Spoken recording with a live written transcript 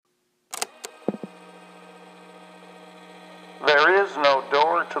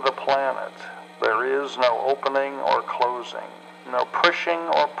to the planet, there is no opening or closing, no pushing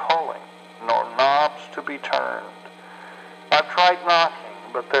or pulling, nor knobs to be turned. I've tried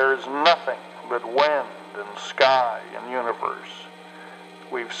knocking, but there is nothing but wind and sky and universe.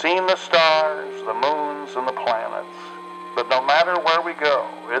 We've seen the stars, the moons, and the planets, but no matter where we go,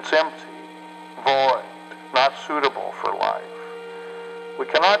 it's empty, void, not suitable for life. We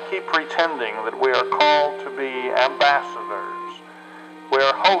cannot keep pretending that we are called to be ambassadors. We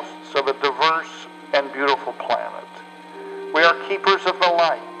are hosts of a diverse and beautiful planet. We are keepers of the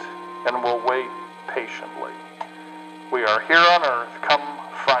light and will wait patiently. We are here on earth. Come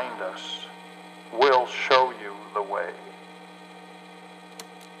find us. We'll show you the way.